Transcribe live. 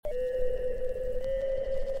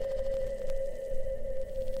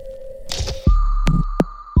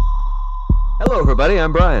everybody.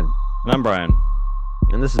 I'm Brian, And I'm Brian.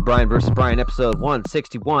 and this is Brian versus Brian, episode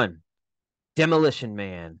 161. Demolition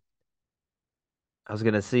Man. I was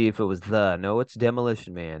gonna see if it was the. No, it's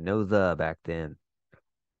Demolition Man. No the back then.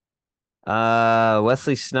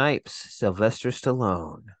 Wesley Snipes, Sylvester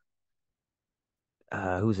Stallone.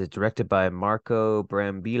 Who's it? Directed by Marco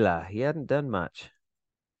Brambilla. He hadn't done much.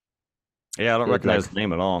 Yeah, I don't Did recognize like the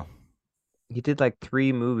name at all. he did like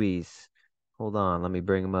three movies. Hold on, let me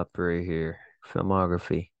bring him up right here.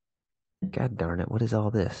 Filmography. God darn it, what is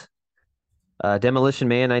all this? Demolition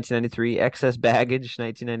Man, 1993. Excess Baggage,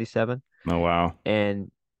 1997. Oh, wow.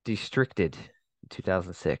 And Districted,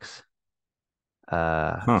 2006.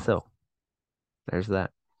 Huh. So there's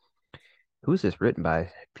that. Who's this written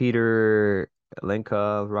by? Peter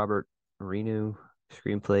Lenkov, Robert Renu,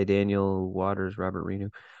 screenplay Daniel Waters, Robert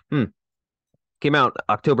Renu. Came out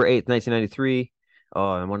October 8th, 1993.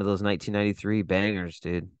 Oh, and one of those 1993 bangers,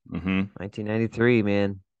 dude. Mm-hmm. 1993,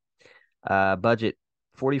 man. Budget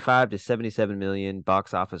 45 to 77 million,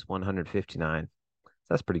 box office 159.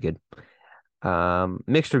 That's pretty good.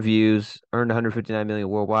 Mixed reviews, earned 159 million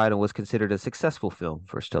worldwide, and was considered a successful film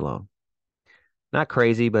for Stallone. Not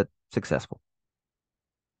crazy, but successful.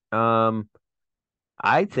 Um,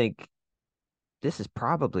 I think this is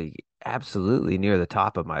probably absolutely near the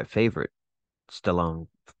top of my favorite Stallone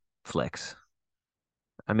flicks.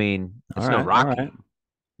 I mean, All it's no right. All Rocky. right. It's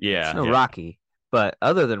Yeah. no Yeah. Rocky, but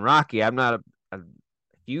other than Rocky, I'm not a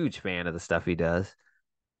huge fan of the stuff he does.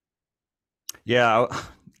 Yeah.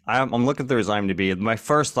 I'm looking through his IMDb. My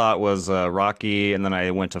first thought was Rocky, and then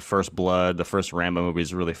I went to First Blood. The first Rambo movie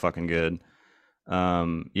is really fucking good.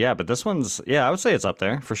 Yeah, but this one's, yeah, I would say it's up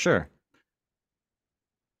there for sure.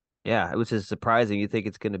 Yeah, which is surprising. You think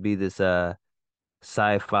it's going to be this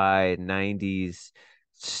sci-fi 90s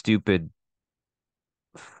stupid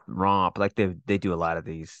romp. Like they do a lot of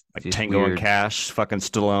these Like just Tango and weird. Cash, fucking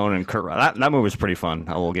Stallone and Kurt. That movie was pretty fun.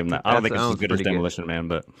 I will give him that. I don't That think it's as sounds good as pretty good. Demolition Man,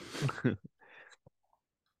 but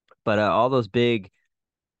But all those big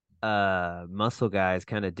muscle guys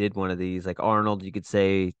kind of did one of these. Like Arnold, you could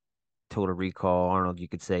say Total Recall. Arnold, you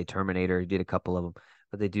could say Terminator. He did a couple of them.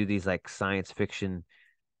 But they do these like science fiction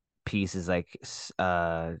pieces like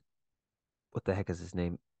what the heck is his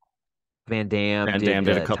name? Van Damme Van Damme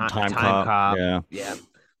did did a couple Time Time Cop. Cop. Yeah. Yeah.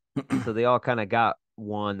 So they all kind of got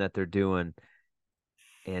one that they're doing,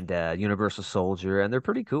 and Universal Soldier, and they're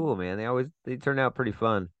pretty cool, man. They turn out pretty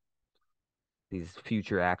fun. These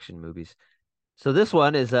future action movies. So this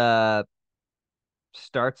one is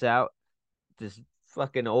starts out this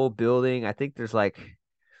fucking old building. I think there's like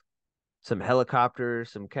some helicopters,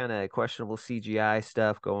 some kind of questionable CGI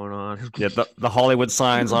stuff going on. Yeah, the Hollywood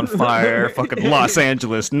signs on fire, fucking Los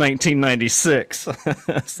Angeles, 1996.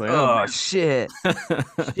 It's like, oh Oh shit.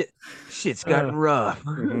 Shit's gotten rough.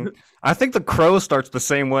 man. I think the Crow starts the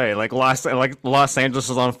same way. Like Los Angeles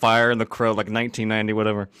is on fire, and the Crow, like 1990,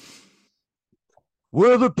 whatever.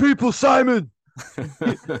 Where are the people, Simon?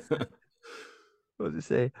 What does it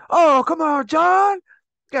say? Oh, come on, John.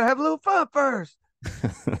 Gotta have a little fun first.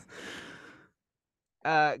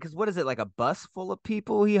 Because what is it, like a bus full of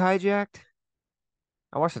people he hijacked?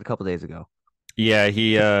 I watched it a couple days ago. Yeah,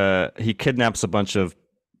 he kidnaps a bunch of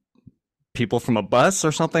people from a bus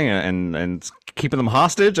or something, and keeping them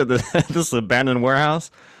hostage at this abandoned warehouse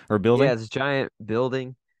or Yeah, building. it's a giant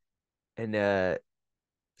building, and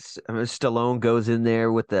Stallone goes in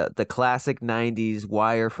there with the classic '90s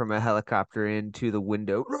wire from a helicopter into the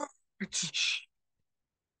window.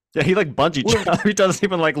 Yeah, he like bungee jumps. He doesn't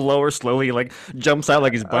even like lower slowly. He like jumps out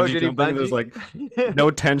like he's Oh, bungee did he jumping. There's like bungee?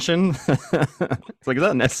 no tension. It's like, is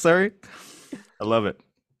that necessary? I love it.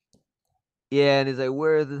 Yeah, and he's like,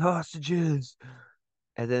 "Where are the hostages?"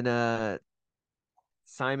 And then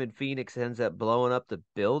Simon Phoenix ends up blowing up the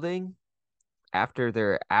building after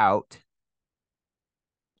they're out.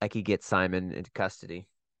 Like he gets Simon into custody.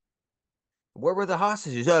 Where were the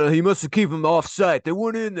hostages? Oh, he must have kept them off site. They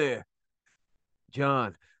weren't in there.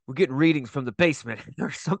 John, we're getting readings from the basement or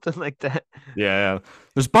something like that. Yeah, yeah.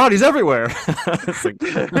 There's bodies everywhere. It's like,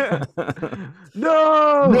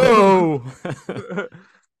 No. no.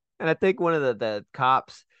 And I think one of the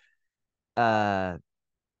cops, uh,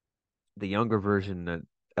 the younger version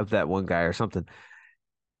of that one guy or something,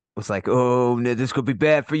 was like, "Oh, no, this could be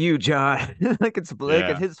bad for you, John." Like it's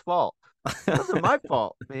Yeah. his fault. It wasn't my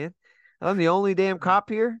fault, man. I'm the only damn cop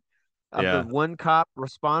here. I'm the Yeah. one cop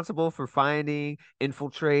responsible for finding,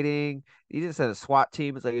 infiltrating. He just had a SWAT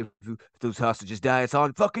team. It's like if those hostages die, it's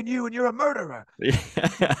on fucking you, and you're a murderer. Yeah.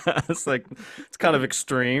 It's like, it's kind of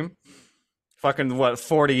extreme. Fucking what,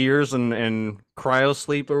 40 years in cryo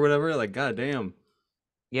sleep or whatever? Like, goddamn.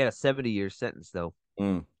 He had a 70-year sentence though.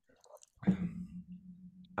 Mm.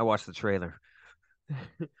 I watched the trailer.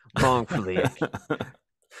 Wrongfully,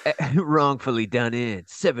 wrongfully done in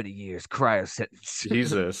 70 years cryo sentence.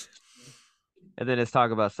 Jesus. And then it's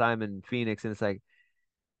talking about Simon Phoenix, and it's like,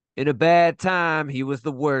 in a bad time, he was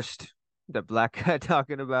the worst. The black guy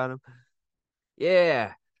talking about him.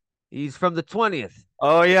 Yeah, he's from the 20th.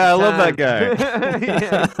 Oh The yeah, I love that time. guy.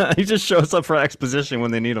 Yeah, He just shows up for exposition when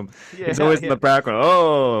they need him. He's yeah, always in yeah. the background.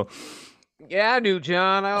 Oh, Yeah, I knew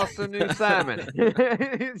John. I also knew Simon.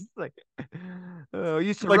 It's like, oh, I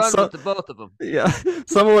used to like run so. with the both of them. Yeah,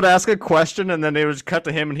 someone would ask a question and then they would just cut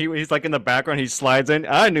to him and he's like in the background. He slides in.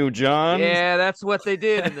 I knew John. Yeah, that's what they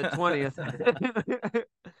did in the 20th.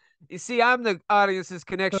 You see, I'm the audience's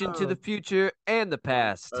connection to the future and the I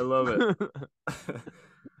past. love it.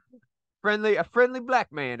 A friendly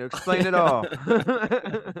black man to explain it all.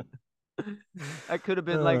 That could have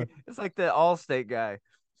been Uh, like it's like the Allstate guy.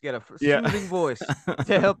 He's got a yeah. soothing voice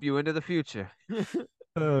to help you into the future.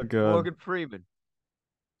 Oh god. Morgan Freeman.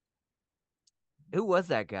 Who was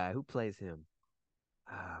that guy? Who plays him?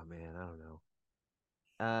 Oh man, I don't know.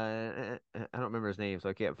 I don't remember his name, so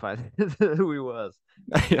I can't find who he was.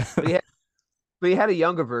 Yeah. But he had a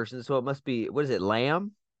younger version, so it must be what is it,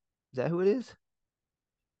 Lamb? Is that who it is?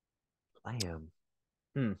 Lamb.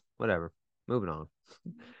 Whatever. Moving on.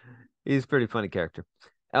 He's a pretty funny character.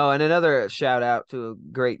 Oh, and another shout out to a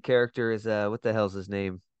great character is what the hell's his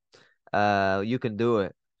name? You Can Do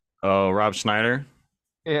It. Oh, Rob Schneider.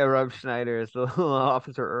 Yeah, Rob Schneider is the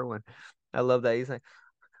Officer Irwin. I love that. He's like,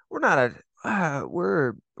 we're not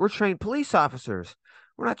we're trained police officers.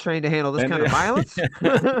 We're not trained to handle this And kind of violence.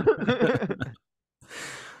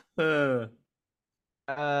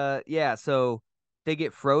 uh, Yeah, so they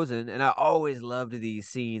get frozen, and I always loved these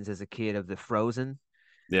scenes as a kid of the frozen.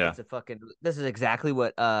 yeah. It's a fucking this is exactly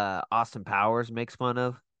what Austin Powers makes fun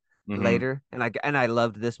of Hmm. later. And I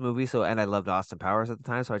loved this movie, so and I loved Austin Powers at the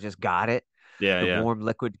time, so I just got it. Yeah, The yeah. warm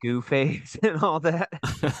liquid goo phase and all that.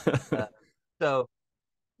 Uh, so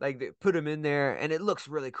like they put him in there and it looks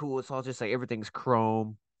really cool. It's all just like everything's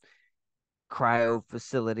chrome, cryo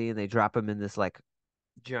facility, and they drop him in this like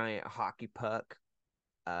giant hockey puck.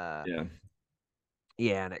 Uh Yeah.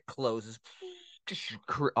 yeah, and it closes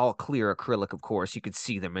all clear acrylic, of course. You could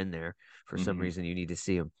see them in there. For some Hmm. reason you need to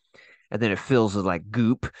see them. And then it fills with like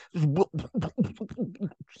goop.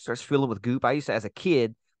 Starts filling with goop. I used to, as a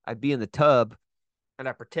kid, I'd be in the tub and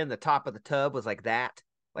I pretend the top of the tub was like that,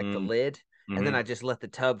 like the lid, and then Hmm. I just let the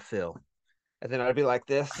tub fill. And then I'd be like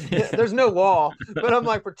this. There's no wall, but I'm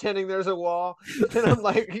like pretending there's a wall. And I'm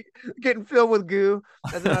like getting filled with goo.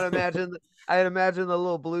 And then I'd imagine the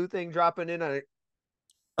little blue thing dropping in and I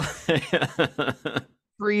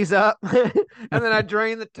freeze up. And then I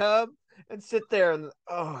drain the tub and sit there and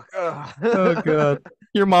Oh god.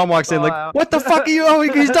 Your mom walks in like, Fall "What the fuck are you? Oh,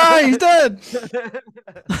 he's dying. He's dead."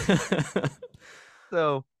 out.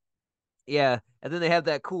 So yeah, and then they have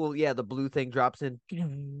that cool, yeah, the blue thing drops in,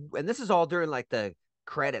 and this is all during like the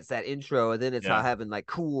credits, that intro, and then it's all Yeah. having like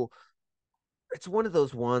cool. It's one of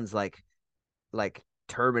those ones like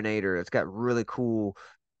Terminator. It's got really cool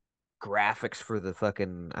graphics for the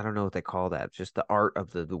fucking I don't know what they call that, just the art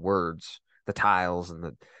of the words, the tiles, and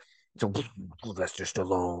the so Sylvester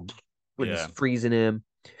Stallone when he's Yeah. freezing him,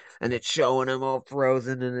 and it's showing him all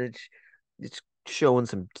frozen, and it's showing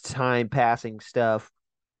some time passing stuff.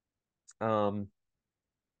 Um,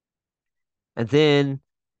 and then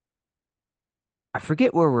I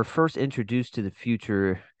forget where we're first introduced to the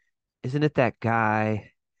future. Isn't it that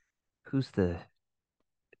guy who's the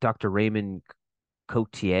Dr. Raymond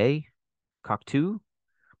Cotier? Cocteau?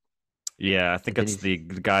 Yeah, I think And then it's he's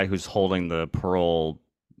the guy who's holding the parole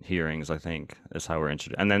hearings, I think, is how we're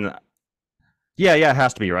introduced. And then yeah, yeah, it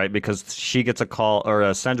has to be, right? Because she gets a call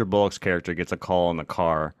or Sandra Bullock's character gets a call in the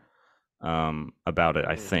car about it,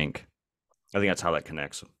 I Mm. think. I think that's how that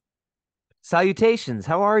connects. Salutations.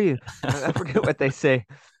 How are you? I forget what they say.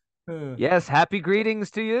 Uh, Yes, happy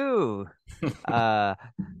greetings to you. Uh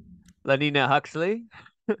Lenina Huxley.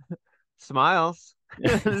 Smiles.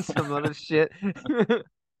 Some other shit.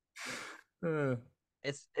 uh,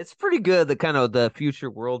 It's pretty good, the kind of the future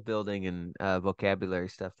world building and vocabulary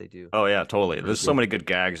stuff they do. oh yeah, totally. Really There's so good. many good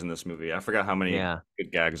gags in this movie. I forgot how many Yeah.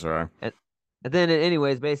 good gags there are. And then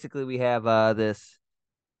anyways, basically we have this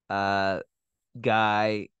uh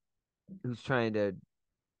guy who's trying to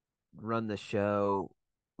run the show.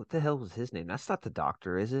 What the hell was his name? That's not the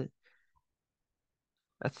doctor, is it?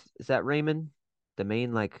 Is that Raymond? The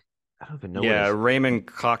main like I don't even know what Yeah, his Raymond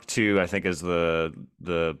Cocteau, I think, is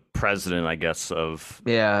the president, I guess, of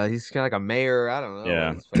yeah, he's kind of like a mayor. I don't know what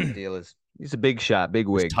yeah, his fucking deal is. He's a big shot, big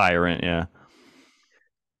this wig, tyrant. Yeah,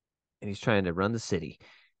 and he's trying to run the city.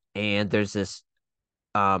 And there's this.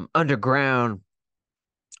 underground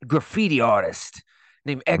graffiti artist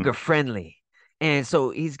named Mhm. Edgar Friendly. And so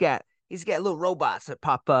he's got little robots that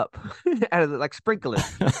pop up out of like sprinklers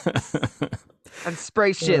and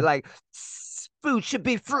spray shit like food should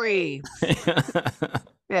be free.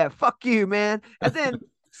 Yeah, fuck you, man. And then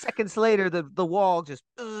seconds later, the wall just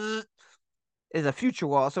is a future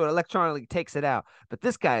wall, so it electronically takes it out. But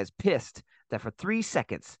this guy is pissed that for 3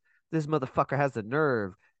 seconds, this motherfucker has the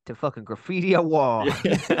nerve to fucking graffiti a wall. Yeah.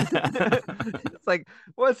 It's like,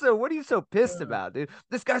 what are you so pissed about, dude?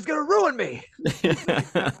 This guy's gonna ruin me.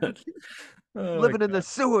 Oh my Living in the God.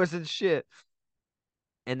 sewers and shit.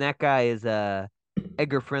 And that guy is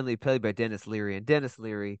Edgar Friendly, played by Dennis Leary. And Dennis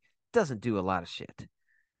Leary doesn't do a lot of shit.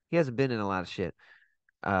 He hasn't been in a lot of shit.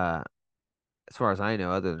 Uh as far as I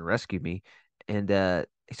know, other than Rescue Me. And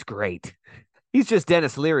it's great. He's just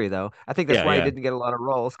Dennis Leary, though. I think that's Yeah, why he yeah. didn't get a lot of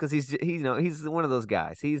roles because he's one of those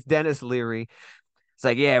guys. He's Dennis Leary. It's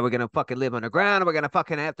like, yeah, we're gonna fucking live underground. We're gonna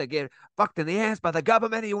fucking have to get fucked in the ass by the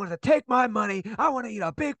government. You want to take my money? I want to eat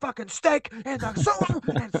a big fucking steak and the sewer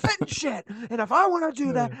and sit and shit. And if I want to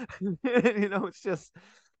do that, it's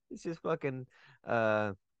just fucking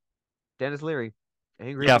uh Dennis Leary,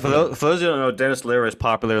 angry at Yeah, the world. for those who don't know, Dennis Leary was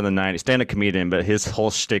popular in the '90s, stand-up comedian, but his whole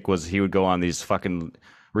shtick was he would go on these fucking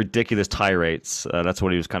ridiculous tirades. That's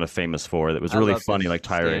what he was kind of famous for. That was I really loved funny, his like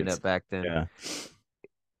stand tirades. up back then. Yeah,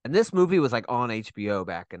 And this movie was like on HBO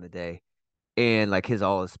back in the day. And like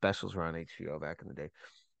all his specials were on HBO back in the day.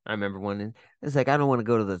 I remember one and it's like I don't want to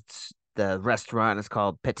go to the restaurant. It's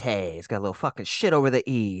called Pate. It's got a little fucking shit over the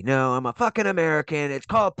E. No, I'm a fucking American. It's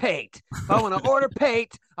called Pate. If I want to order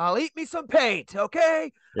Pate, I'll eat me some Pate.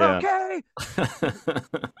 Okay, yeah. okay.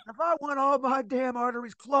 If I want all my damn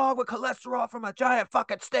arteries clogged with cholesterol from a giant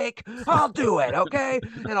fucking steak, I'll do it. Okay,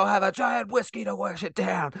 and I'll have a giant whiskey to wash it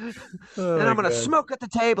down. Oh And my I'm gonna God. smoke at the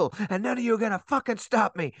table, and none of you are gonna fucking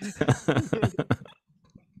stop me. So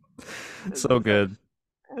It's that good.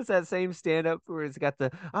 it's that same stand up where it's got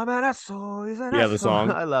the I'm an asshole, he's an Yeah, the asshole.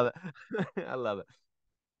 song. I love it. I love it.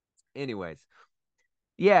 Anyways,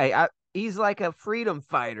 yeah, he's like a freedom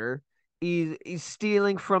fighter. He's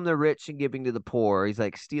stealing from the rich and giving to the poor. He's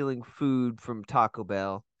like stealing food from Taco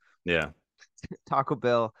Bell. Yeah. Taco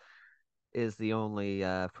Bell is the only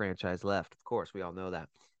franchise left. Of course, we all know that.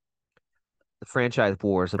 The franchise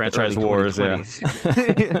wars of the Franchise early Wars, yeah.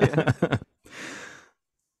 2020s.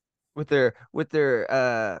 With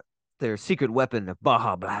their secret weapon of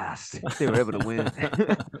Baja Blast. They were able to win.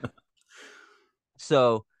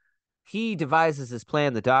 So he devises this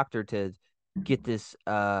plan, the doctor, to get this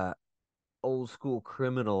old school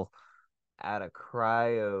criminal out of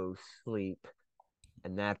cryo sleep,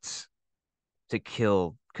 and that's to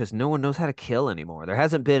kill because no one knows how to kill anymore. There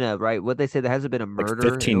hasn't been a right what they say there hasn't been a Like murder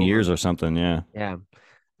in 15 over years or something, yeah. yeah.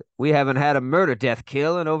 We haven't had a murder death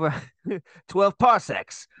kill in over 12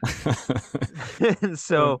 parsecs. And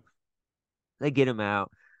so they get him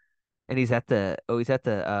out and it's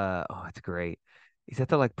great. He's at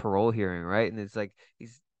the like parole hearing, right? And it's like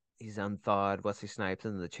he's unthawed, Wesley Snipes,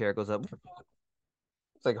 and the chair goes up.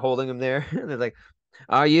 It's like holding him there. And they're like,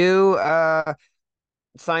 are you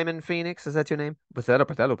Simon Phoenix? Is that your name? Pasero,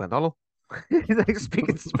 paselo, panalo. He's like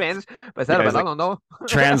speaking Spanish. Pasero, Yeah, he's like panalo, no.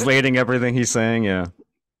 translating everything he's saying, yeah.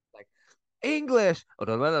 Like English.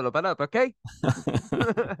 Okay.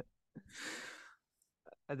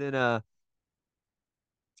 And then I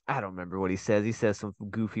don't remember what he says. He says some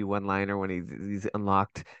goofy one-liner when he's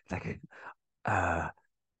unlocked. It's like, uh,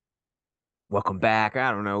 welcome back.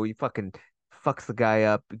 I don't know. He fucking fucks the guy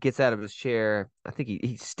up, gets out of his chair. I think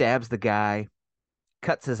he stabs the guy,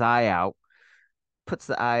 cuts his eye out, puts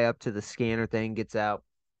the eye up to the scanner thing, gets out,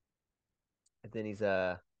 and then he's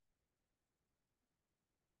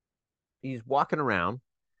walking around,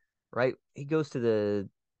 right? He goes to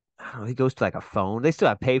I don't know, he goes to like a phone. They still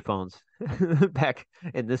have pay phones back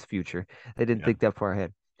in this future. They didn't Yeah. think that far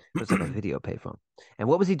ahead. It was like a video payphone. And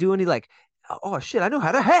what was he doing? He like, oh shit, I know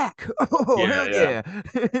how to hack. Oh Yeah, hell yeah.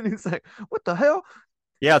 yeah. And he's like, what the hell?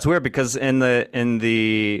 Yeah, it's weird because in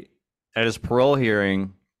the at his parole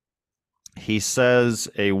hearing, he says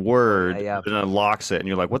a Oh yeah, word yeah. and unlocks it, and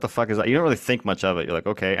you're like, "What the fuck is that?" You don't really think much of it. You're like,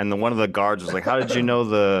 "Okay," and then one of the guards was like, "How did you know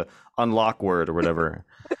the unlock word or whatever?"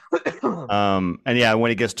 And yeah, when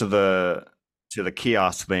he gets to the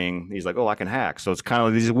kiosk thing, he's like, "Oh, I can hack." So it's kind of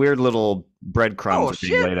like these weird little breadcrumbs Oh are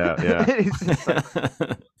being shit. laid out. Yeah. He's just like,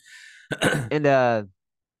 and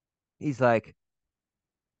he's like,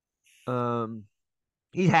 um,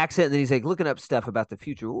 he hacks it and then he's like looking up stuff about the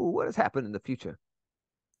future. Ooh, what has happened in the future?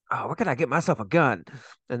 Oh, where can I get myself a gun?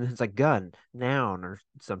 And it's like gun, noun, or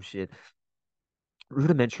some shit.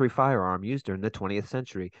 Rudimentary firearm used during the 20th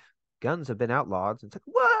century. guns have been outlawed. And it's like,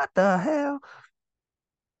 what the hell?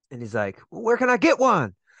 And he's like, well, where can I get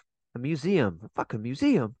one? A museum, a fucking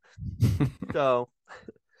museum. So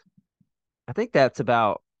I think that's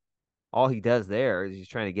about all he does there is he's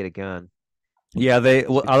trying to get a gun. Yeah, they.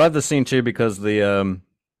 Well, I love the scene too because the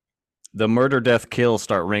murder, death, kill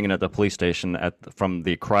start ringing at the police station from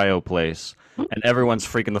the cryo place, and everyone's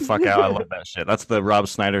freaking the fuck out. I love that shit. That's the Rob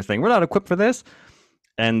Snyder thing. We're not equipped for this.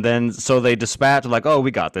 And then so they dispatch like, oh,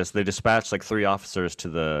 we got this. They dispatch like 3 officers to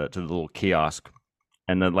the little kiosk.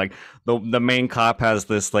 And then like the main cop has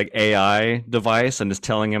this like AI device and is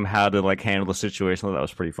telling him how to like handle the situation. That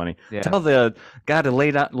was pretty funny. Yeah. Tell the guy to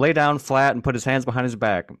lay down flat and put his hands behind his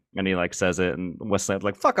back. And he like says it, and Wesley's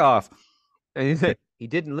like, fuck off. And he said, he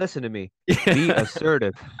didn't listen to me. Be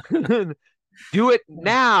assertive. Do it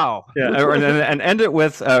now. Yeah, and end it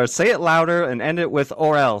with say it louder and end it with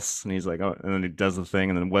or else. And he's like, oh, and then he does the thing,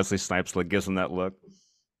 and then Wesley Snipes like gives him that look.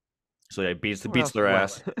 So yeah, beats their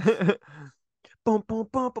ass. Boom, boom,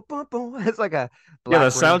 boom, boom, boom, boom. It's like a yeah.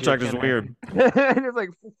 The Black Ranger soundtrack is weird. and it's like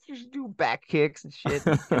you should do back kicks and shit,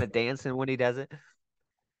 kind of dancing when he does it.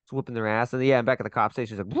 It's whooping their ass. And yeah, and back at the cop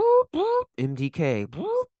station, it's like whoop, whoop, MDK.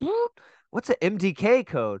 Whoop, whoop. What's an MDK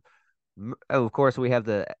code? Oh, of course, we have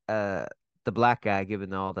the black guy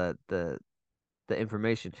giving all the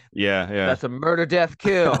information. Yeah. That's a murder, death,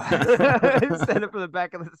 kill. Send it from the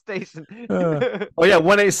back of the station. Oh yeah,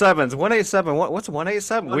 187s. 187. What's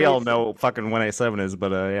 187? We all know fucking 187 is,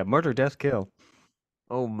 but yeah, murder, death, kill.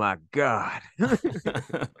 Oh my god.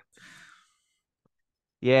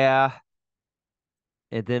 Yeah.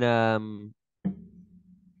 And then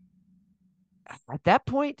at that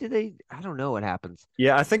point, do they? I don't know what happens.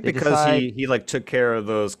 Yeah, I think They because decide. he like took care of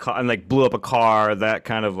those and like blew up a car, that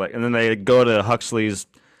kind of like, and then they go to Huxley's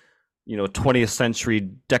 20th century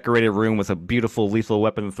decorated room with a beautiful Lethal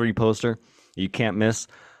Weapon 3 poster you can't miss.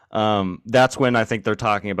 That's when I think they're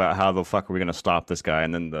talking about how the fuck are we gonna stop this guy,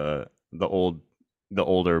 and then the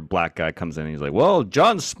older black guy comes in and he's like, well,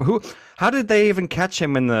 how did they even catch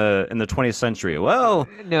him in the 20th century? Well,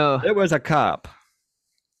 No. there was a cop.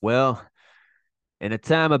 Well, in a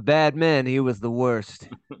time of bad men, he was the worst.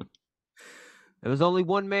 There was only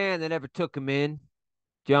one man that ever took him in,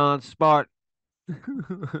 John Spartan.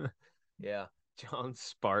 Yeah, John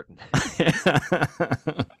Spartan.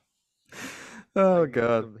 Oh Like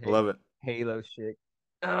god, some love it. Halo shit.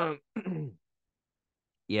 Um,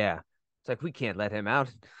 yeah, it's like we can't let him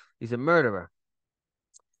out. He's a murderer.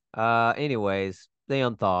 Anyways, they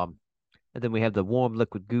unthaw him, and then we have the warm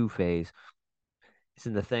liquid goo phase. It's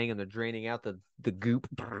in the thing, and they're draining out the goop.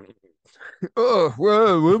 Oh,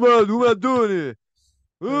 well, what am I doing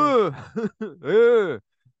here?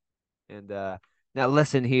 And now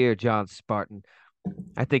listen here, John Spartan.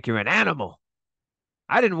 I think you're an animal.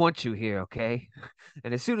 I didn't want you here, okay?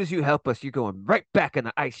 And as soon as you help us, you're going right back in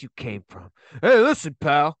the ice you came from. Hey, listen,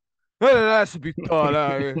 pal. That ain't nice to be thought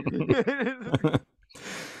out here.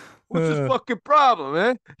 What's this fucking problem,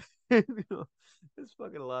 man? There's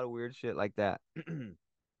fucking a lot of weird shit like that. And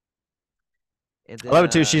I then love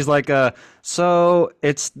it too. She's like, so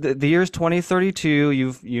it's the year's 2032.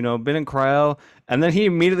 You've been in cryo, and then he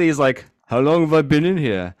immediately is like, how long have I been in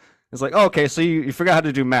here? It's like, oh, okay, so you forgot how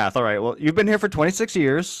to do math. All right, well, you've been here for 26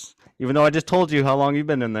 years, even though I just told you how long you've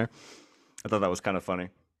been in there. I thought that was kind of funny.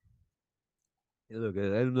 look,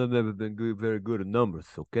 I've never been very good at numbers,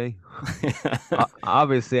 okay?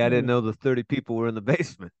 Obviously, I didn't know the 30 people were in the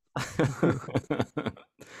basement.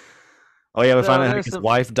 Oh yeah, we So found out there's his some.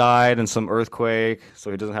 wife died in some earthquake,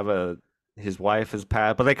 so he doesn't have his wife is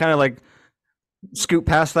passed. But they kind of like scoot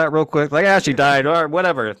past that real quick, like, yeah, she died, or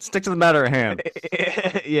whatever. Stick to the matter at hand.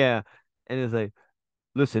 Yeah. And it's like,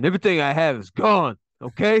 listen, everything I have is gone,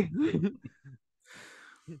 okay?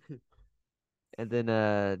 And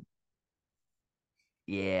then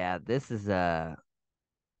yeah, this is Sandra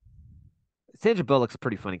Bullock's a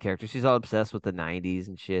pretty funny character. She's all obsessed with the 90s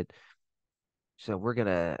and shit. So we're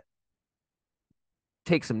gonna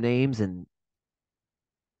take some names and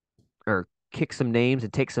or kick some names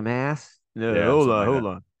and take some ass. No, Yeah, hold something on, like hold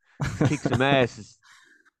that. on. Kick some asses,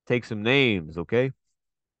 take some names, okay?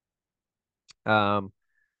 Um,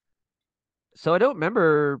 so I don't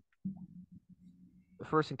remember the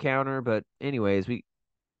first encounter, but anyways, we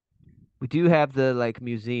do have the like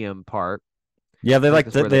museum part. Yeah, they This like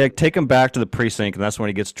is where they the like, take him back to the precinct, and that's when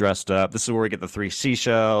he gets dressed up. This is where we get the 3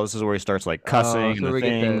 seashells. This is where he starts like cussing and so the we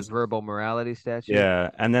get the things. verbal morality statue. Yeah,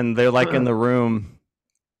 and then they're like in the room,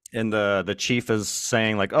 and the chief is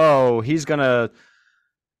saying like, "Oh, he's gonna,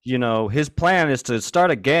 his plan is to start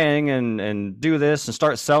a gang and do this and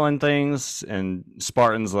start selling things." And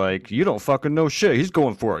Spartan's like, "You don't fucking know shit. He's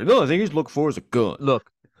going for it. The only thing he's looking for is a gun." Look,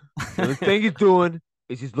 The only thing he's doing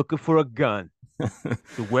is he's looking for a gun.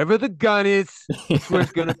 So wherever the gun is, that's where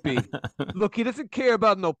it's gonna be. Look, he doesn't care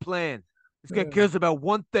about no plan. This guy cares about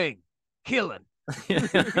one thing: killing.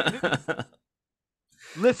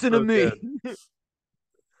 Listen to So me. good.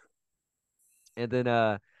 And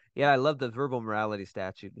then yeah, I love the verbal morality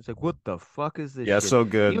statute. It's like, what the fuck is this Yeah, shit? so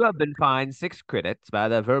good. You have been fined 6 credits by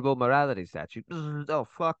the verbal morality statute. Oh,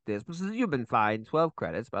 fuck this. You've been fined 12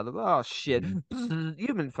 credits by the oh shit. Mhm.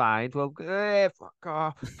 You've been fined 12 fuck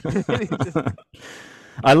off. Just, What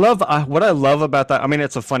I love about that. I mean,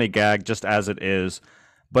 it's a funny gag just as it is,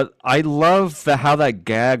 but I love how that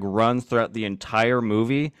gag runs throughout the entire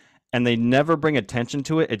movie, and they never bring attention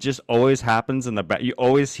to it. It just always happens in the back. You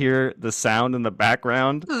always hear the sound in the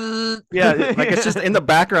background. Yeah, like it's just in the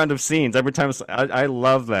background of scenes every time. I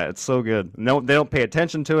love that. It's so good. No, they don't pay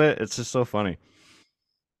attention to it. It's just so funny.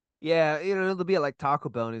 yeah, it'll be at like Taco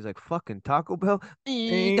Bell, and he's like, fucking Taco Bell. That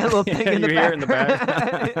Ding. little thing in You the hear it back. in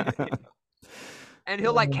the back. And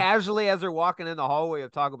he'll like casually, as they're walking in the hallway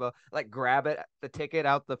of Taco Bell, like grab it, the ticket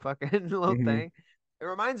out the fucking little Mhm. thing. It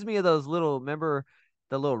reminds me of those little, remember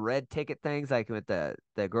the little red ticket things like at the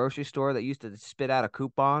grocery store that used to spit out a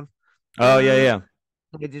coupon? Oh yeah, yeah.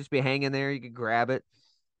 It'd just be hanging there. You could grab it.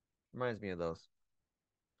 Reminds me of those.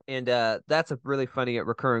 And that's a really funny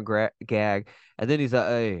recurring gag. And then he's like,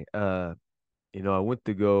 hey, I went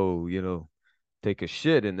to go, take a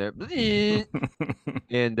shit in there.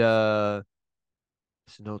 And there's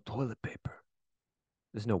no toilet paper.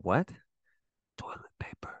 There's no what? Toilet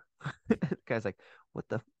paper. The guy's like, what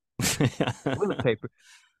the toilet paper?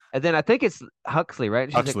 And then I think it's Huxley, right?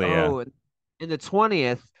 And she's like, Huxley, yeah. oh, and in the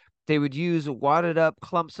 20th, they would use wadded up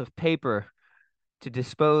clumps of paper to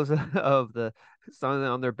dispose of the something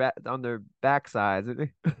on their backsides.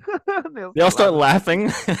 They'll They all start start laughing.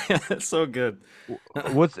 laughing. It's so good.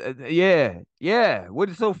 What's yeah. What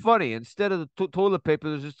is so funny? Instead of the toilet paper,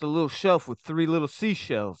 there's just a little shelf with 3 little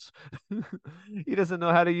seashells. He doesn't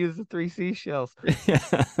know how to use the 3 seashells.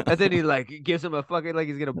 And then he like gives him a fucking like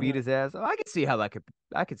he's gonna beat his ass. Oh, I can see how that could.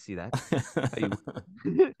 I could see that. How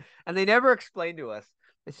you and they never explain to us.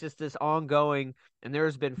 It's just this ongoing, and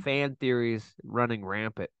there's been fan theories running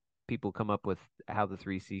rampant. People come up with how the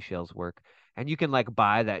 3 seashells work, and you can like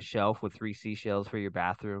buy that shelf with 3 seashells for your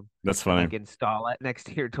bathroom That's and funny. like install it next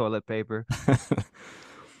to your toilet paper.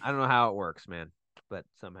 I don't know how it works, man, but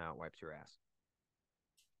somehow it wipes your ass.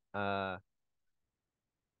 Uh,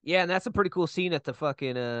 yeah, and that's a pretty cool scene at the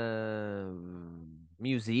fucking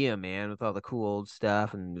museum, man, with all the cool old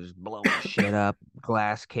stuff and just blowing shit up,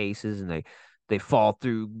 glass cases, and they fall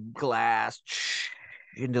through glass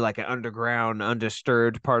into like an underground,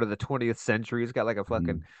 undisturbed part of the 20th century. It's got like a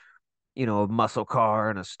fucking, Mhm. a muscle car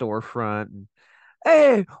and a storefront. And,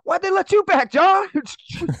 hey, why'd they let you back, John?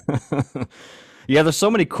 Yeah, there's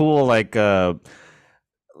so many cool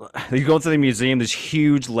you go to the museum, there's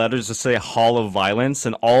huge letters that say Hall of Violence,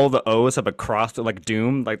 and all the O's have a cross like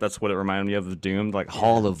Doom, like that's what it reminded me of, the Doom, like Yeah.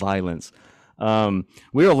 Hall of Violence.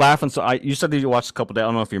 We were laughing, so you said that you watched a couple days, I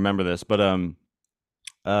don't know if you remember this, but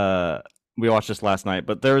uh we watched this last night,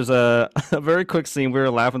 but there's a, a very quick scene, we were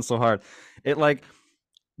laughing so hard. It like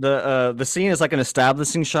the scene is like an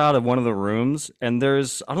establishing shot of one of the rooms, and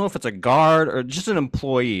there's I don't know if it's a guard or just an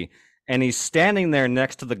employee, and he's standing there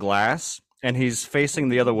next to the glass, and he's facing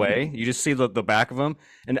the other way. You just see the back of him,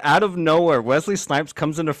 and out of nowhere, Wesley Snipes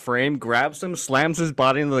comes into frame, grabs him, slams his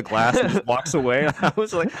body into the glass, and just walks away. I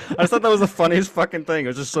was like, I just thought that was the funniest fucking thing. It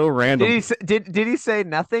was just so Did random. did he say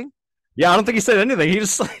nothing? Yeah, I don't think he said anything. He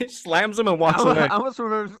just like, slams him and walks I, away. I almost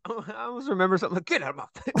remember. I almost remember something. Like, get out of my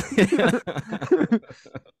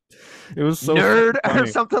It face, was so nerd, or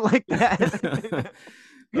funny. something like that.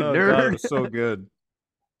 You Oh god, it nerd. was so good.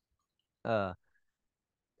 Uh,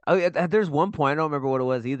 oh yeah. There's one point I don't remember what it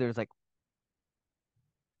was either. It's like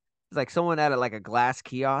someone at like a glass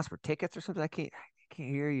kiosk for tickets or something. I can't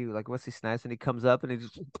hear you. Like Wesley Snipes, and he comes up and he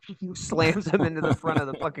just slams him into the front of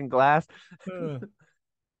the fucking glass.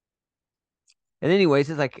 And anyways,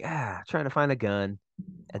 he's like trying to find a gun,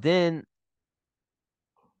 and then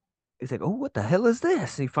he's like, "Oh, what the hell is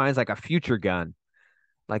this?" And he finds like a future gun,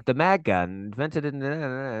 like the mag gun invented in,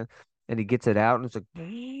 and he gets it out, and it's like,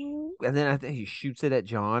 and then I think he shoots it at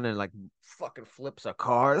John, and like fucking flips a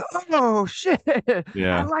car. Oh shit! I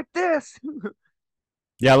Yeah. like this.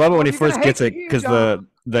 Yeah, I love it when Oh, he you're gonna first hate gets me it here, because John.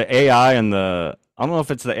 the AI and the I don't know if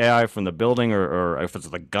it's the AI from the building or if it's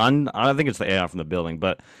the gun. I don't think it's the AI from the building,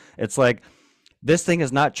 but it's like this thing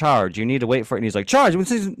is not charged. You need to wait for it. And he's like, charge.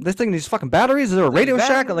 This thing needs fucking batteries. Is there a These Radio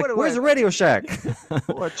Shack? batteries, I'm like, what? where's What? the Radio Shack?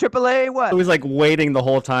 What? AAA? So What? he's like waiting the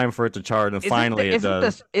whole time for it to charge, and Isn't finally the it isn't does.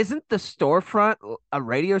 this isn't the storefront a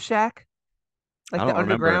Radio Shack? I Like the don't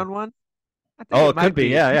remember. underground one? I think Oh, it it could might be. be.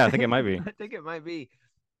 Yeah, yeah, I think it might be. I think it might be.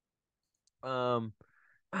 Um,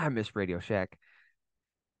 I miss Radio Shack.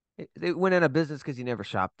 It went out of business because you never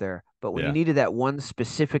shopped there. But when you Yeah. needed that one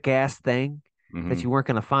specific ass thing that Hmm. you weren't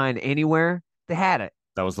going to find anywhere, they had it.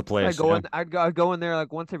 That was the So place. Yeah. I'd go in there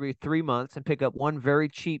like once every 3 months and pick up one very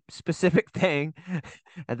cheap specific thing,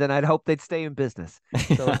 and then I'd hope they'd stay in business.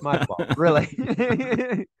 So it's my fault, really.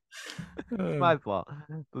 It's my fault.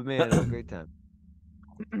 But man, it was a great time.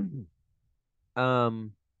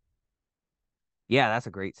 Um, yeah, that's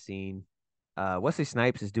a great scene. Wesley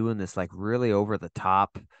Snipes is doing this like really over the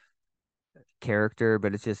top character,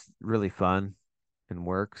 but it's just really fun and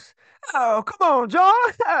works. Oh, come on, John.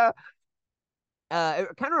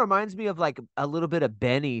 It kind of reminds me of like a little bit of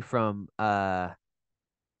Benny from Total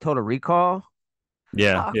Recall.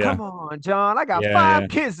 Yeah, Oh, yeah, come on, John. I got yeah, five yeah.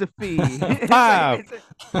 kids to feed. It's like Five.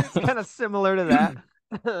 it's kind of similar to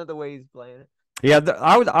that, the way he's playing it. Yeah,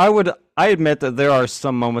 I admit that there are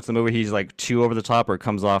some moments in the movie he's like too over the top, or it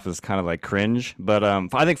comes off as kind of like cringe. But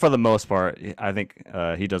I think for the most part, I think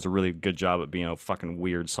he does a really good job at being a fucking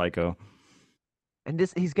weird psycho. And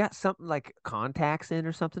this, he's got something like contacts in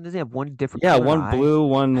or something. Does he have one different Yeah, colored one eye? blue,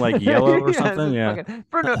 one like yellow or Yeah, something. this Yeah. fucking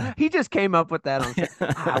for no, he just came up with that on set.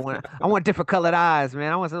 I want different colored eyes,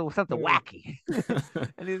 man. I want something wacky.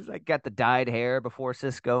 And he's like got the dyed hair before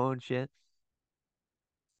Cisco and shit.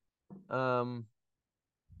 Um,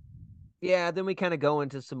 yeah, then we kind of go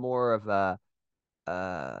into some more of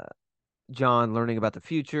uh John learning about the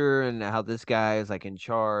future and how this guy is like in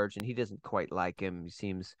charge and he doesn't quite like him. He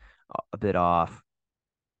seems a bit off.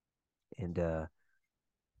 And to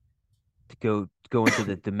go into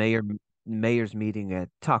the mayor's meeting at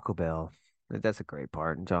Taco Bell. That's a great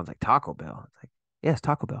part. And John's like, Taco Bell. It's like, yes,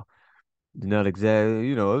 Taco Bell. Not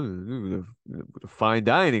exactly, fine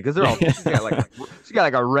dining because they're all. She's got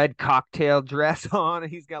like a red cocktail dress on,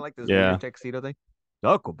 and he's got like this Yeah. weird tuxedo thing.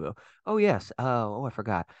 Taco Bell. Oh yes. Oh, I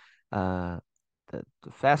forgot. Uh, the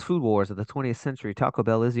fast food wars of the 20th century. Taco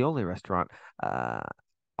Bell is the only restaurant. Uh,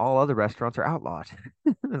 all other restaurants are outlawed.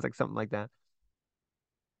 It's like something like that.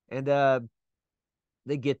 And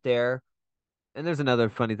they get there, and there's another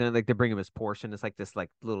funny thing. Like they bring him his portion. It's like this like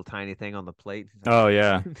little tiny thing on the plate. He's like, Oh oh.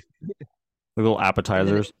 yeah, the little And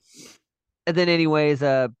then appetizers. and then anyways,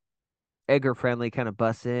 Edgar Friendly kind of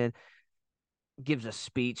busts in, gives a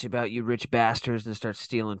speech about you rich bastards and starts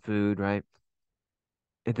stealing food, right?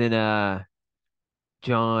 And then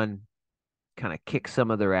John kind of kicks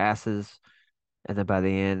some of their asses, and then by the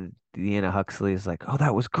end of Huxley is like, "Oh,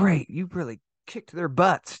 that was great. You really kicked their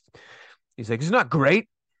butts." He's like, "It's not great.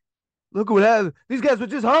 Look what happened. These guys were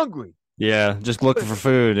just hungry. Yeah, just looking for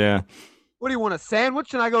food. Yeah. What do you want, a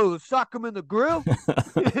sandwich? And I go sock them in the grill?"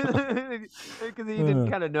 Because he didn't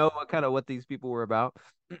kind of know what these people were about.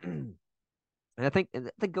 And I think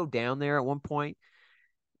they go down there at one point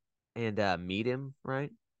and meet him,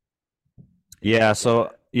 right? Yeah. And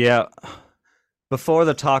So yeah, before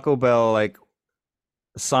the Taco Bell, like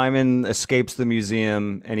Simon escapes the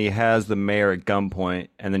museum and he has the mayor at gunpoint,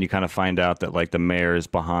 and then you kind of find out that like the mayor is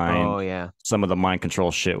behind oh yeah, some of the mind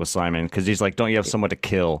control shit with Simon because he's like, "Don't you have someone to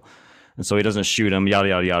kill?" And so he doesn't shoot him, yada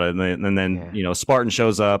yada yada. And then yeah. Spartan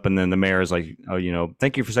shows up, and then the mayor is like, "Oh,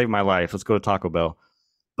 thank you for saving my life. Let's go to Taco Bell."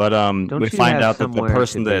 But we Don't you find have out that the somewhere to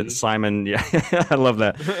person that be? Simon, yeah, I love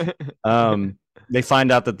that. They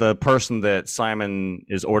find out that the person that Simon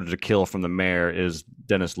is ordered to kill from the mayor is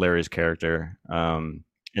Dennis Leary's character.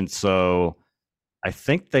 And so I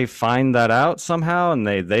think they find that out somehow, and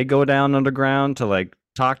they go down underground to like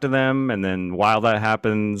talk to them. And then while that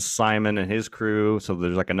happens, Simon and his crew. So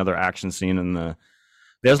there's like another action scene in the.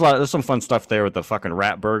 There's some fun stuff there with the fucking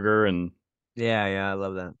rat burger and Yeah, yeah, I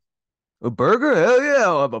love that. A burger? Hell yeah,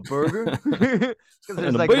 I'll have a burger. Because and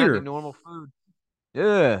there's a like not any beer. normal food.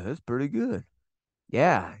 Yeah, that's pretty good.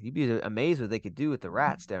 Yeah, you'd be amazed what they could do with the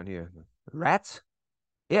rats down here. Rats?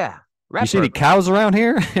 Yeah, You rat see any burger. cows around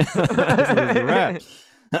here? There's a rat.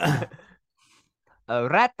 A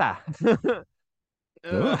rata.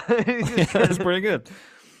 Oh, He's just that's kind pretty good.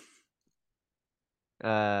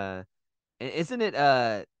 of, isn't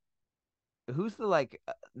it who's the like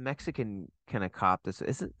Mexican kind of cop? This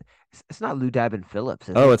isn't. It's not Lou Diamond Phillips,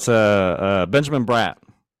 is Oh, it? it's Benjamin Bratt.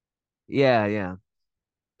 Yeah, yeah.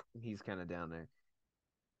 He's kind of down there.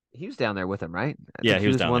 He was down there with him, right? I Yeah, think he he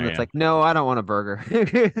was was the down one there. that's Yeah, like, no, I don't want a burger.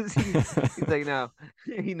 He's like, no,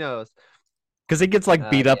 he knows. because he gets like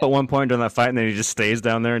beat up Yeah. at one point during that fight, and then he just stays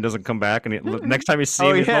down there and doesn't come back. And next time you see Oh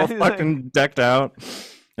him, he's yeah, all he's like fucking decked out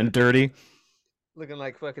and dirty. looking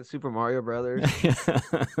like fucking Super Mario Brothers.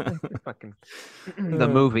 Fucking the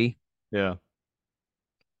movie. Yeah.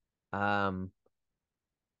 Um,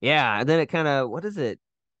 Yeah, and then it kind of what is it?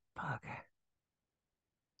 Fuck.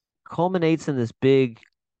 Culminates in this big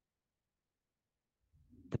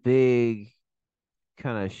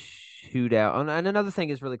kind of shootout. And another thing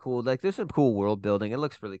is really cool. Like there's some cool world building. It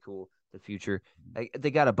looks really cool. The future. Like,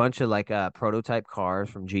 they got a bunch of like prototype cars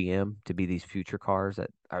from GM to be these future cars that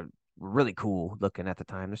are really cool looking at the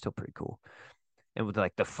time. They're still pretty cool. And with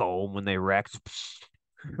like the foam when they wrecked,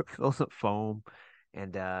 fills up foam.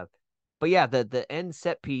 And but yeah, the end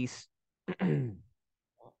set piece. I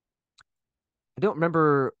don't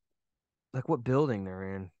remember like what building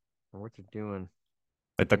they're in or what they're doing.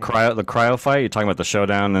 Like Yeah. the cryo fight. You're talking about the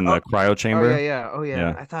showdown in Oh, the cryo oh yeah, chamber. yeah. Oh yeah.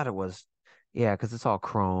 Yeah, I thought it was, yeah, because it's all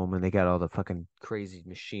chrome and they got all the fucking crazy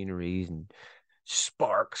machineries and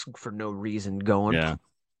sparks for no reason going. yeah.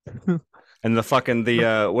 And the fucking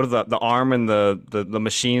the what are the arm and the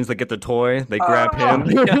machines that get the toy? They grab Oh! him,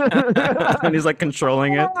 and he's like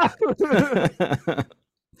controlling it.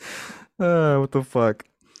 What the fuck?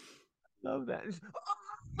 Love that.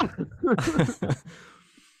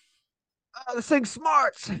 Oh, this thing's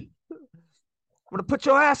smart. I'm gonna put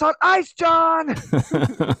your ass on ice, John.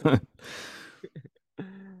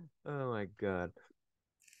 Oh my god.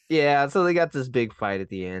 Yeah, so they got this big fight at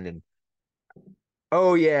the end, and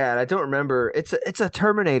oh yeah, and I don't remember. It's a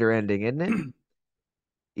Terminator ending, isn't it?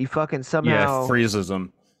 He fucking Yeah, it somehow freezes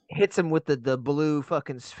him. hits him with the blue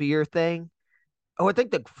fucking sphere thing. Oh, I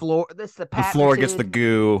think the floor. This is the The floor gets the patented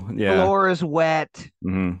goo. Yeah. floor is wet.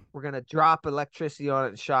 Hmm. We're gonna drop electricity on it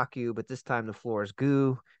and shock you, but this time the floor is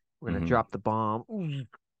goo. We're gonna Hmm. drop the bomb. Ooh,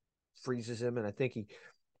 freezes him, and I think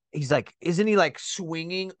he's like, isn't he like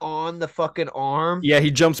swinging on the fucking arm? Yeah,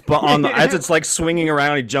 he jumps on the as it's like swinging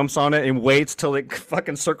around. He jumps on it and waits till it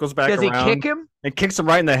fucking circles back Does he kick around him? and kicks him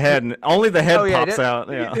right in the head, and only the Oh head yeah, pops out.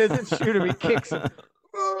 he Yeah. doesn't shoot him. He kicks him.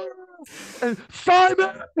 And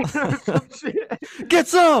Simon, some shit. Get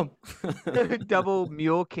some. Double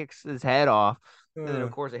mule kicks his head off, and then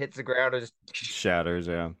of course it hits the ground and just. Shatters.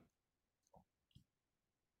 Yeah.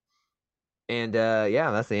 And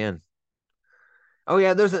yeah, that's the end. Oh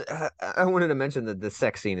yeah, there's a. I wanted to mention that the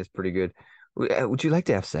sex scene is pretty good. Would you like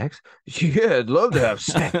to have sex? Yeah, I'd love to have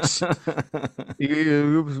sex.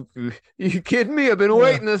 You kidding me? I've been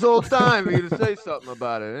waiting this whole time for you to say something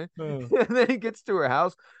about it. Eh? And then he gets to her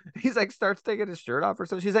house. He's like, starts taking his shirt off or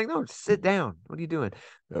something. She's like, no, just sit down. What are you doing?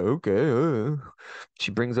 Okay.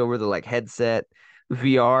 She brings over the like headset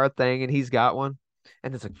VR thing, and he's got one.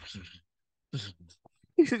 And it's like,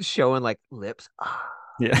 he's showing like lips,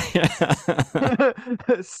 Yeah.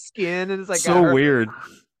 skin, and it's like got So her. weird.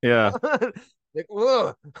 Yeah. Like,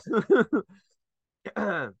 whoa.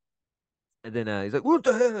 And then he's like, "What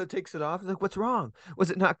the hell?" Takes it off. He's like, "What's wrong? Was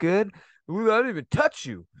it not good? Ooh, I didn't even touch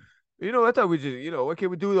you. I thought we just, why can't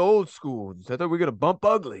we do the old school? I thought we were gonna bump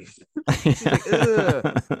uglies." She's like,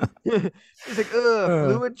 "Ugh." She's like,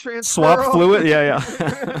 "Ugh, fluid Swap transfer." fluid.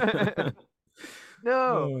 Yeah,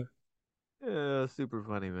 No, yeah. super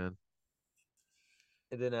funny, man.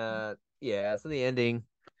 And then, yeah. So the ending,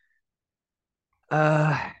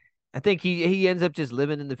 uh, I think he ends up just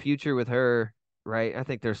living in the future with her, right? I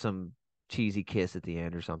think there's some cheesy kiss at the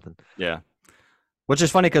end or something. Yeah. Which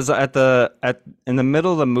is funny because at in the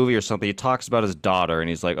middle of the movie or something, he talks about his daughter and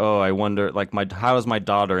he's like, "Oh, I wonder, like, my how is my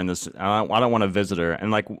daughter in this? I don't want to visit her." And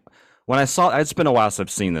like when I saw, it's been a while since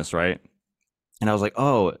I've seen this, right? And I was like,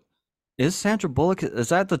 "Oh, is Sandra Bullock? Is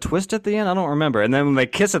that the twist at the end? I don't remember." And then when they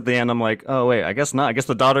kiss at the end, I'm like, "Oh wait, I guess not. I guess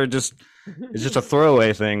the daughter just is just a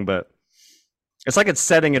throwaway thing." But it's like it's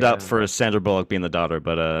setting it up Yeah. for Sandra Bullock being the daughter,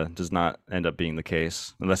 but does not end up being the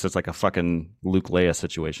case unless it's like a fucking Luke Leia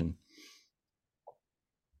situation.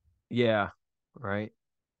 Yeah. Right.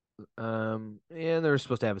 Yeah, they were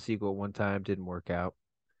supposed to have a sequel at one time, didn't work out.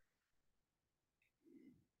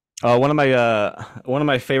 One of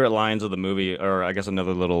my favorite lines of the movie, or I guess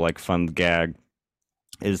another little like fun gag,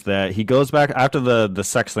 is that he goes back after the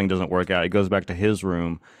sex thing doesn't work out. He goes back to his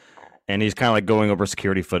room and he's kind of like going over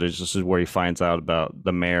security footage. This is where he finds out about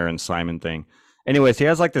the mayor and Simon thing. Anyways, he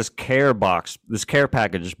has like this care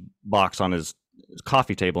package box on his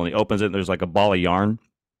coffee table, and he opens it and there's like a ball of yarn,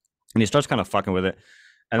 and he starts kind of fucking with it.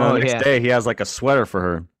 And then Oh the next yeah. day, he has like a sweater for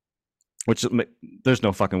her, which there's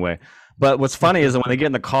no fucking way. But what's funny is that when they get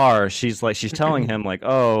in the car, she's telling him like,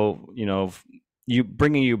 "Oh, you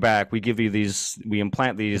bringing you back, we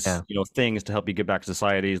implant these, Yeah. things to help you get back to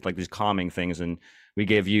society, like these calming things, and we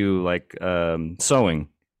gave you like sewing."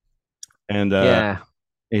 And Yeah.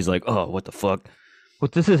 he's like, "Oh, what the fuck?"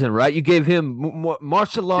 But this isn't right. You gave him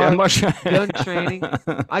martial Yeah, arts, Martian. gun training.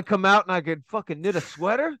 I come out and I could fucking knit a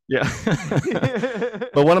sweater. Yeah.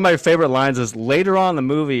 But one of my favorite lines is later on in the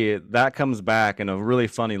movie that comes back in a really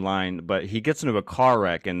funny line. But he gets into a car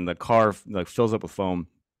wreck and the car like fills up with foam,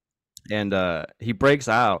 and he breaks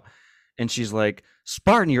out, and she's like,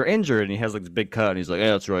 "Spartan, you're injured," and he has like this big cut, and he's like,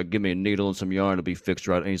 "Yeah, that's right. Give me a needle and some yarn to be fixed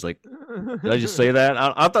right." And he's like, "Did I just say that?"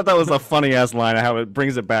 I thought that was a funny ass line. How it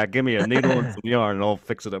brings it back. Give me a needle and some yarn, and I'll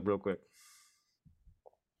fix it up real quick.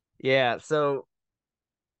 Yeah. So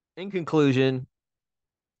in conclusion,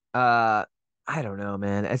 uh, I don't know,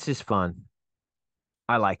 man. It's just fun.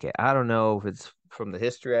 I like it. I don't know if it's from the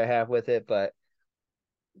history I have with it, but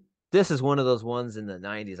this is one of those ones in the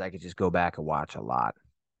 90s I could just go back and watch a lot.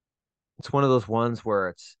 It's one of those ones where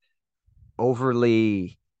it's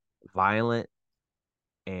overly violent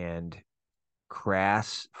and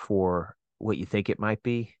crass for what you think it might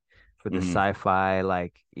be for the Hmm. sci-fi,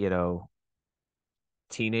 like,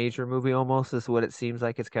 teenager movie almost is what it seems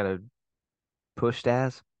like it's kind of pushed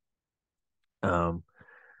as. Um,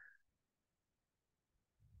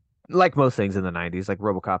 like most things in the 90s, like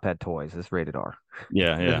RoboCop had toys, it's rated R.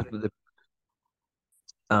 Yeah, yeah.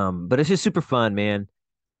 But it's just super fun, man.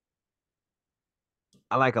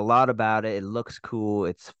 I like a lot about it. It looks cool.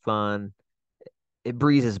 It's fun. It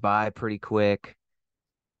breezes by pretty quick.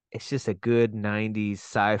 It's just a good 90s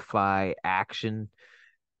sci-fi action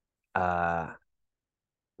uh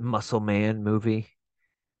muscle man movie.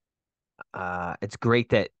 It's great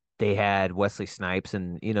that they had Wesley Snipes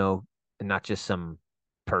and, and not just some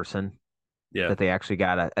person, Yeah. that they actually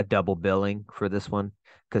got a double billing for this one.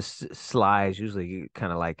 Because Sly is usually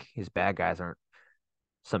kind of like his bad guys aren't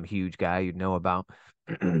some huge guy you'd know about.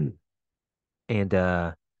 And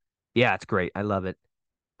yeah, it's great. I love it.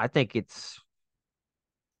 I think it's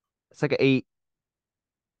like a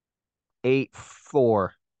 8.4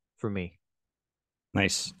 for me.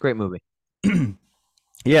 Nice. Great movie.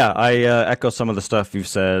 Yeah, I echo some of the stuff you've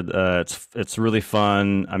said. It's really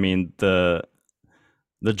fun. I mean, the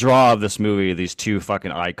draw of this movie, these two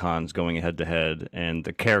fucking icons going head to head, and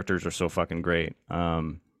the characters are so fucking great.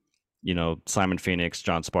 Simon Phoenix,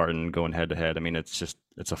 John Spartan going head to head. I mean, it's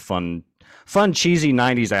a fun, cheesy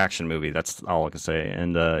 '90s action movie. That's all I can say.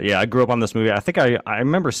 And yeah, I grew up on this movie. I think I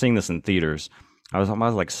remember seeing this in theaters. I was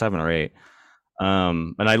like 7 or 8,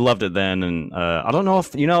 and I loved it then. And I don't know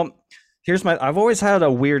if here's my. I've always had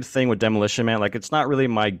a weird thing with Demolition Man. Like, it's not really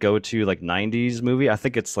my go-to like '90s movie. I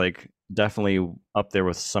think it's like definitely up there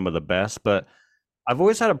with some of the best, but I've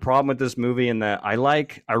always had a problem with this movie in that I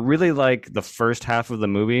really like the first half of the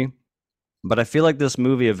movie, but I feel like this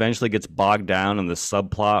movie eventually gets bogged down in the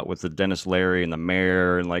subplot with the Dennis Leary and the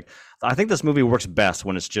mayor, and like I think this movie works best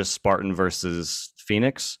when it's just Spartan versus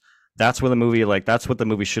Phoenix. That's what the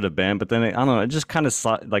movie should have been. But then I don't know, it just kind of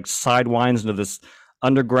like sidewinds into this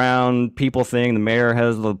underground people thing. The mayor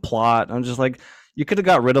has the plot. I'm just like, you could have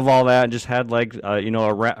got rid of all that and just had like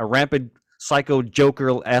a rampant psycho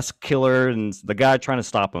Joker esque killer and the guy trying to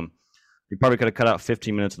stop him. You probably could have cut out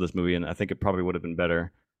 15 minutes of this movie, and I think it probably would have been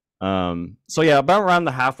better. So yeah, about around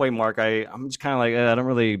the halfway mark, I'm just kind of like, I don't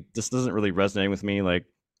really, this doesn't really resonate with me. Like,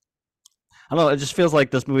 I don't know, it just feels like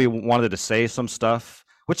this movie wanted to say some stuff,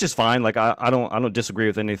 which is fine. Like, I don't disagree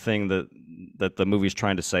with anything that the movie's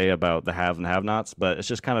trying to say about the have and have-nots, but it's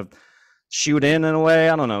just kind of shoot in a way.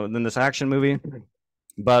 I don't know. In this action movie,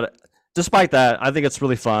 but despite that, I think it's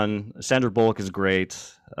really fun. Sandra Bullock is great.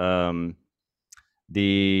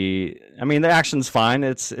 The action's fine.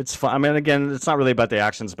 It's fun. I mean, again, it's not really about the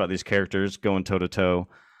action. It's about these characters going toe to toe.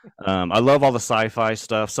 I love all the sci-fi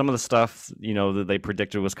stuff. Some of the stuff that they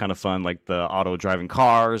predicted was kind of fun, like the auto driving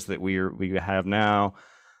cars that we have now.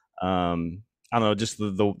 I don't know, just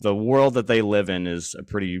the world that they live in is a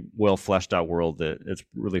pretty well fleshed out world that it's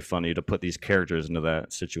really funny to put these characters into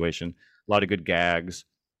that situation. A lot of good gags.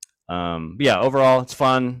 But yeah, overall it's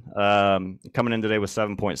fun. Coming in today with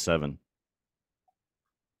 7.7.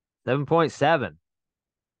 7.7,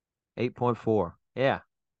 8.4. Yeah,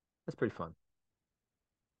 that's pretty fun.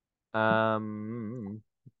 Um,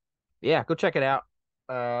 yeah, go check it out.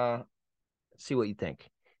 Uh, see what you think.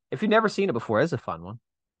 If you've never seen it before, it's a fun one.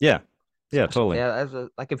 Yeah, yeah, Especially, totally. yeah,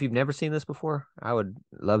 like if you've never seen this before, I would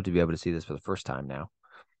love to be able to see this for the first time now.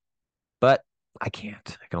 But I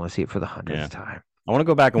can't. I can only see it for the Yeah, hundredth time. I want to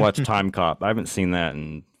go back and watch Time Cop. I haven't seen that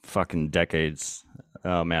in fucking decades.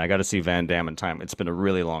 Oh man, I got to see Van Damme in time. It's been a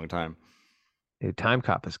really long time. Dude, Time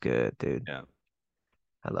Cop is good, dude. Yeah.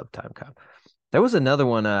 I love Time Cop. There was another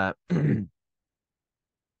one I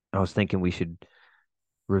was thinking we should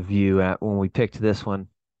review at when we picked this one.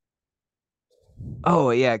 Oh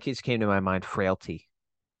yeah, it just came to my mind, Frailty.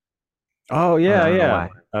 Oh yeah, I don't know yeah. why.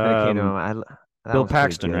 Then it came to my mind. That Bill was pretty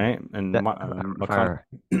Paxton, good. right? And That if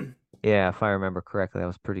McConaughey. yeah, if I remember correctly, that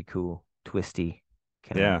was pretty cool, twisty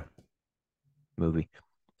kind of Yeah, movie.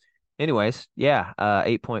 Anyways, yeah,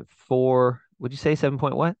 8.4. Would you say 7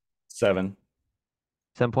 point what? 7.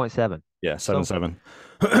 7.7. Yeah, 7 So 7.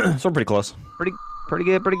 So we're pretty close. pretty pretty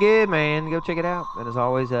good, man. Go check it out. And as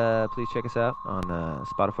always, please check us out on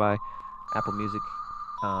Spotify, Apple Music,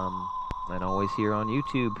 and always here on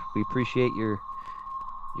YouTube. We appreciate your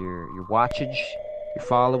watchage, your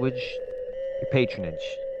followage, your patronage.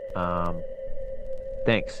 Um,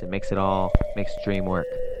 thanks. It makes the dream work.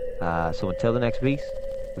 So until the next piece,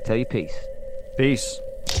 we tell you peace. Peace.